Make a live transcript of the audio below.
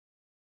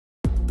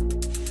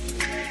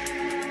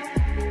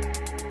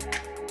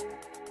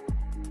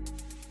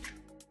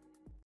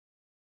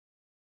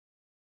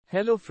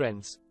Hello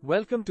friends,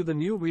 welcome to the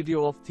new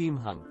video of Theme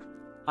Hunk.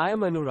 I am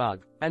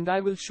Anurag, and I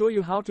will show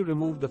you how to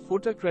remove the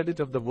footer credit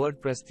of the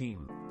WordPress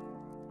theme.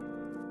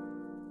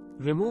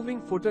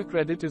 Removing footer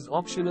credit is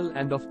optional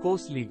and of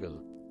course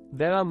legal.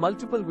 There are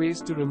multiple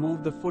ways to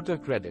remove the footer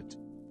credit.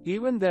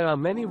 Even there are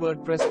many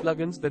WordPress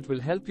plugins that will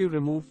help you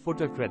remove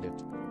footer credit.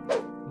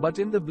 But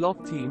in the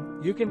block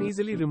theme, you can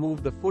easily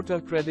remove the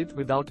footer credit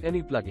without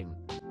any plugin.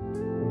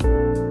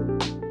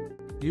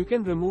 You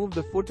can remove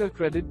the footer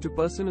credit to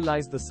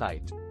personalize the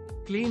site.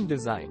 Clean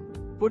design.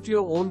 Put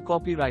your own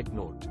copyright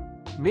note.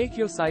 Make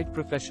your site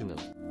professional.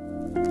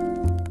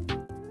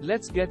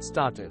 Let's get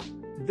started.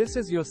 This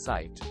is your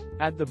site.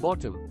 At the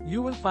bottom,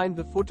 you will find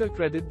the footer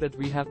credit that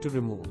we have to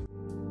remove.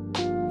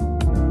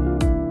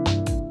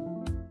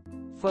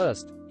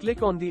 First,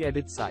 click on the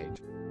edit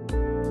site.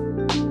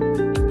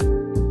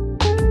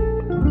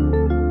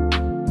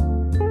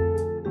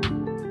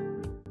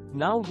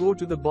 Now go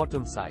to the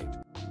bottom side.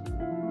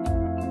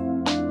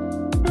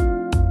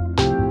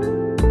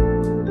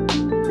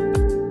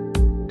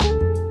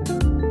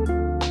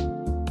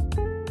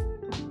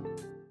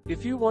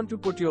 If you want to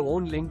put your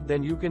own link,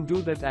 then you can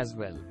do that as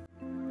well.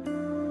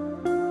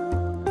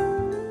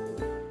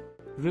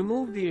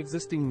 Remove the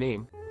existing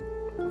name.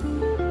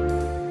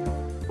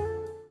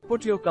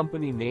 Put your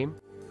company name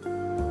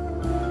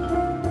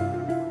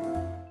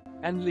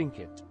and link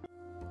it.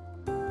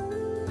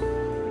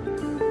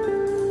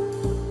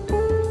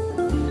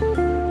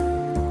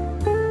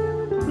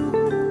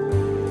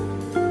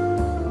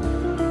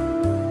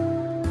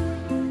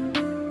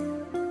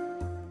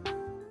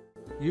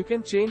 You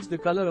can change the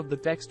color of the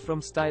text from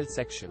Style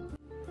section.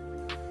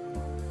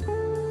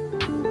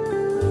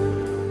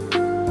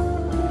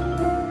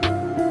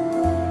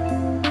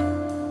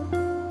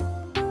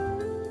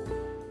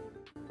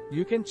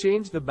 You can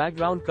change the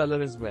background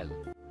color as well.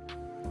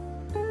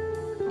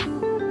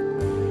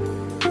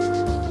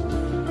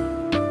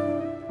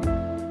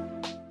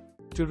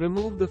 To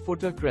remove the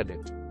footer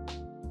credit,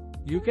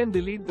 you can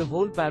delete the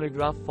whole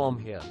paragraph form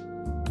here.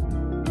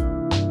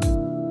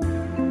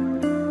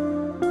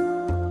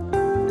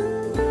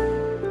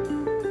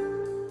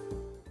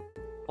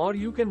 Or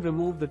you can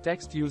remove the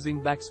text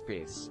using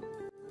backspace.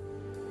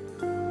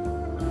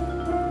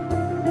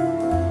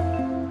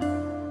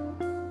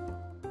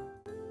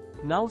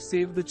 Now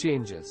save the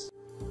changes.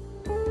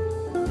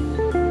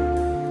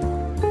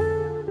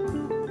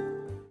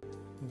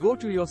 Go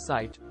to your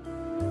site.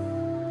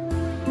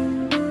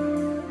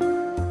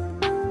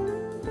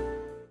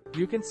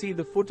 You can see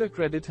the footer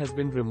credit has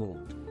been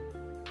removed.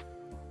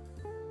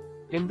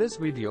 In this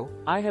video,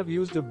 I have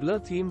used a blur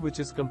theme which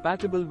is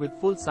compatible with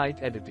full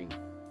site editing.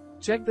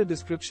 Check the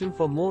description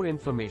for more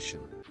information.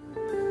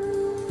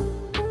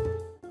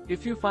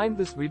 If you find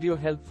this video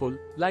helpful,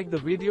 like the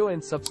video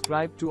and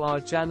subscribe to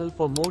our channel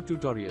for more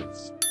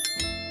tutorials.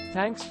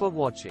 Thanks for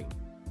watching.